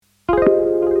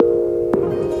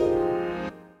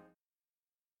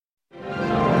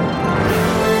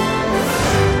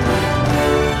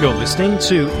listening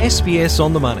to SBS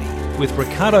On The Money with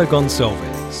Ricardo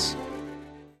Gonçalves.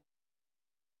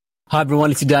 Hi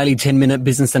everyone, it's your daily 10-minute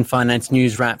business and finance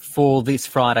news wrap for this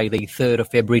Friday, the 3rd of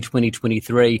February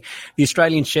 2023. The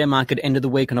Australian share market ended the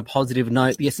week on a positive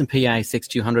note. The S&P ASX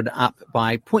 200 up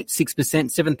by 0.6%,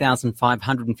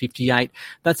 7,558.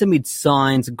 That's amid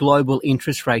signs global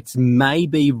interest rates may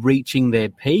be reaching their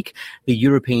peak. The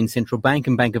European Central Bank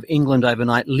and Bank of England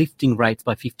overnight lifting rates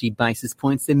by 50 basis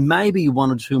points. There may be one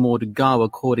or two more to go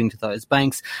according to those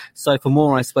banks. So for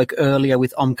more, I spoke earlier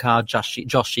with Omkar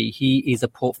Joshi. He is a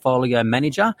portfolio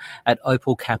manager at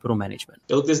Opal Capital Management.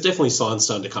 Look, there's definitely signs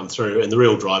starting to come through, and the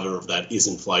real driver of that is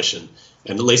inflation.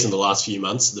 And at least in the last few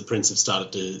months, the prints have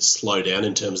started to slow down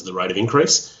in terms of the rate of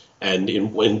increase. And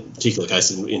in particular case,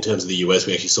 in terms of the US,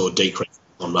 we actually saw a decrease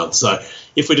on month. So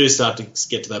if we do start to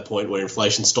get to that point where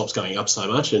inflation stops going up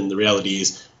so much, and the reality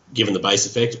is, given the base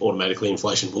effect, automatically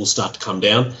inflation will start to come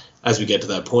down. As we get to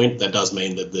that point, that does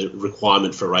mean that the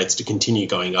requirement for rates to continue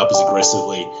going up as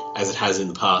aggressively as it has in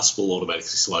the past will automatically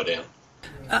slow down.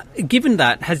 Given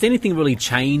that, has anything really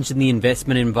changed in the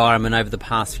investment environment over the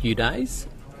past few days?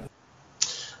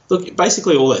 Look,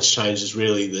 basically all that's changed is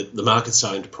really that the market's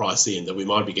starting to price in that we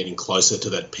might be getting closer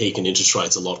to that peak in interest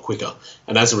rates a lot quicker.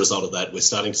 And as a result of that, we're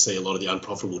starting to see a lot of the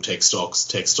unprofitable tech stocks,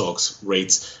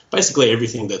 REITs, basically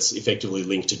everything that's effectively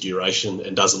linked to duration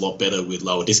and does a lot better with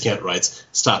lower discount rates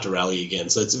start to rally again.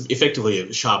 So it's effectively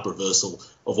a sharp reversal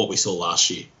of what we saw last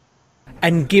year.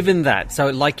 And given that, so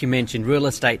like you mentioned, real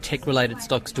estate, tech-related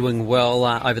stocks doing well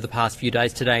over the past few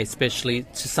days today, especially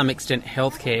to some extent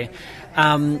healthcare.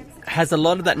 Has a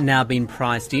lot of that now been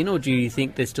priced in, or do you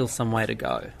think there's still some way to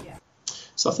go?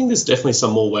 So I think there's definitely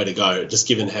some more way to go, just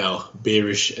given how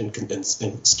bearish and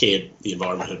scared the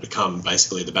environment had become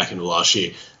basically at the back end of last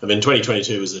year. I mean,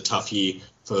 2022 was a tough year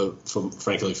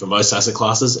frankly for most asset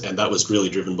classes, and that was really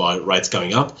driven by rates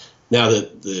going up. Now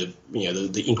that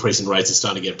the increase in rates is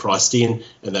starting to get priced in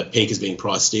and that peak is being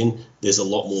priced in, there's a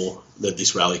lot more that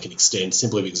this rally can extend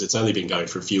simply because it's only been going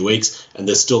for a few weeks and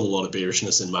there's still a lot of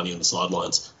bearishness and money on the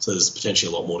sidelines. So there's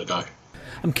potentially a lot more to go.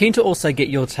 I'm keen to also get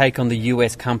your take on the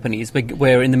US companies.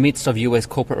 We're in the midst of US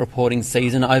corporate reporting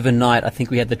season. Overnight, I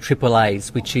think we had the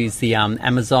AAAs, which is the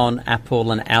Amazon,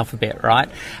 Apple and Alphabet, right?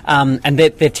 And they're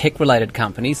tech-related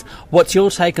companies. What's your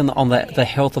take on the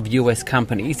health of US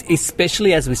companies,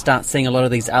 especially as we start seeing a lot of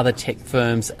these other tech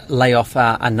firms lay off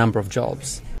a number of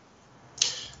jobs?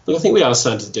 Look, I think we are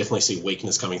starting to definitely see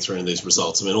weakness coming through in these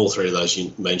results. I mean, all three of those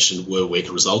you mentioned were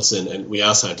weaker results, and we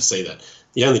are starting to see that.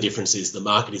 The only difference is the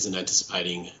market isn't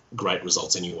anticipating great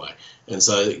results anyway. And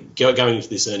so going into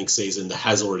this earnings season, there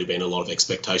has already been a lot of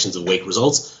expectations of weak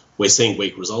results. We're seeing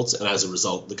weak results, and as a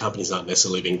result, the companies aren't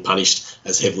necessarily being punished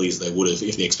as heavily as they would have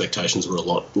if the expectations were a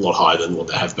lot higher than what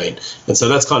they have been. And so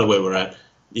that's kind of where we're at.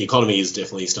 The economy is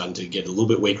definitely starting to get a little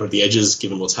bit weaker at the edges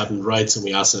given what's happened with rates, and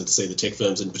we are starting to see the tech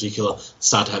firms in particular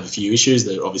start to have a few issues.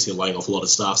 They're obviously laying off a lot of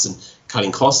staffs and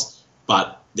cutting costs,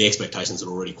 but the expectations are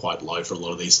already quite low for a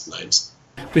lot of these names.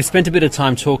 We've spent a bit of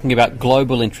time talking about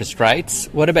global interest rates.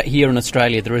 What about here in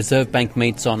Australia? The Reserve Bank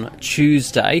meets on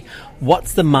Tuesday.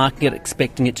 What's the market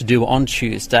expecting it to do on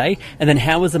Tuesday? And then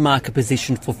how is the market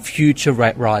positioned for future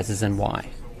rate rises and why?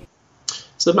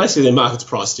 So basically the market's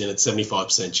priced in at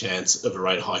 75% chance of a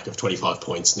rate hike of 25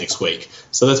 points next week.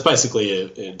 So that's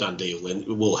basically a done deal and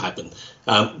it will happen.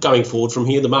 Going forward from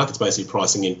here, the market's basically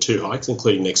pricing in two hikes,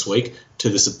 including next week,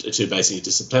 to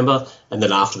September, and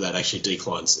then after that actually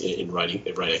declines in rate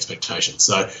expectations.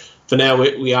 So for now,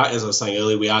 we are, as I was saying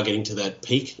earlier, we are getting to that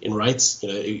peak in rates.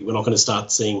 We're not going to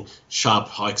start seeing sharp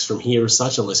hikes from here as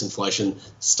such unless inflation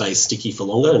stays sticky for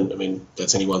longer. And I mean,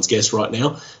 that's anyone's guess right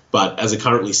now. But as it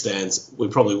currently stands, we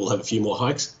probably will have a few more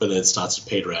hikes, but then it starts to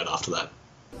peter out after that.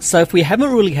 So if we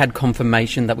haven't really had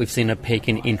confirmation that we've seen a peak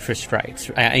in interest rates,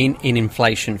 in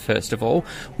inflation first of all,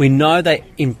 we know that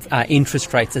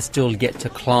interest rates are still yet to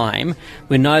climb.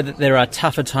 We know that there are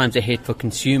tougher times ahead for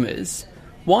consumers.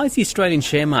 Why is the Australian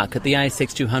share market, the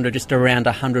ASX 200, just around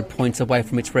 100 points away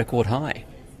from its record high?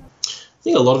 I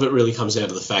think a lot of it really comes down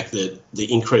to the fact that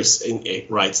the increase in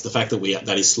rates, the fact that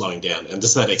that is slowing down, and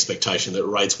just that expectation that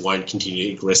rates won't continue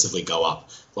to aggressively go up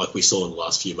like we saw in the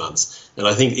last few months. And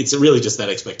I think it's really just that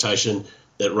expectation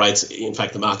that rates, in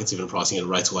fact, the market's even pricing in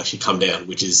rates will actually come down,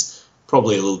 which is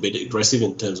probably a little bit aggressive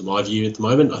in terms of my view at the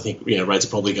moment. I think rates are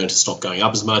probably going to stop going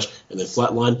up as much and then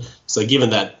flatline. So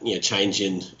given that change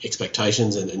in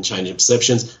expectations and change in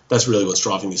perceptions, that's really what's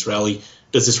driving this rally.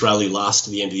 Does this rally last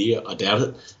to the end of the year? I doubt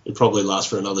it. It probably lasts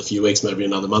for another few weeks, maybe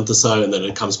another month or so, and then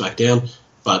it comes back down.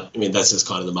 But I mean, that's just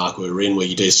kind of the market we're in, where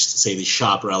you do see these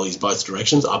sharp rallies both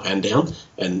directions, up and down,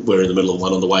 and we're in the middle of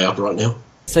one on the way up right now.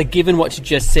 So given what you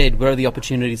just said, where are the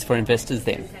opportunities for investors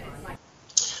then?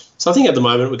 So I think at the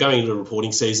moment we're going into a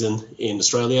reporting season in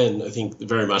Australia, and I think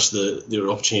very much the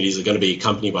opportunities are going to be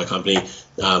company by company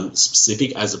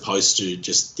specific, as opposed to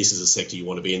just this is a sector you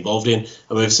want to be involved in.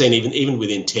 And we've seen even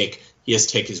within tech, yes,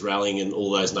 tech is rallying and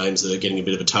all those names are getting a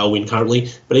bit of a tailwind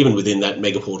currently, but even within that,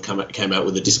 Megaport came out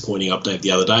with a disappointing update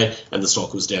the other day and the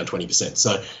stock was down 20%.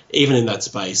 So even in that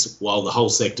space, while the whole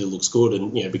sector looks good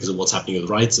and because of what's happening with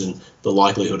rates and the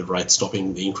likelihood of rates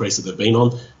stopping the increase that they've been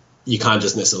on, you can't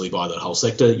just necessarily buy that whole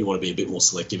sector. You want to be a bit more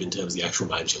selective in terms of the actual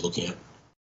names you're looking at.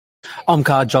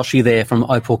 Omkar Joshi there from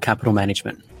Opal Capital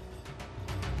Management.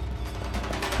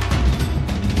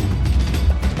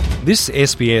 This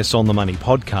SBS On The Money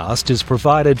podcast is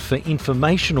provided for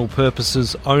informational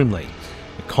purposes only.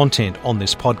 The content on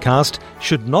this podcast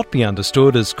should not be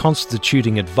understood as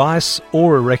constituting advice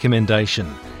or a recommendation.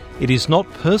 It is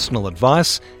not personal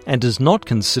advice and does not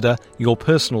consider your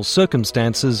personal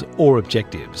circumstances or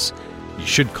objectives. You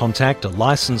should contact a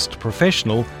licensed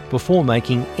professional before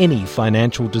making any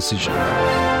financial decision.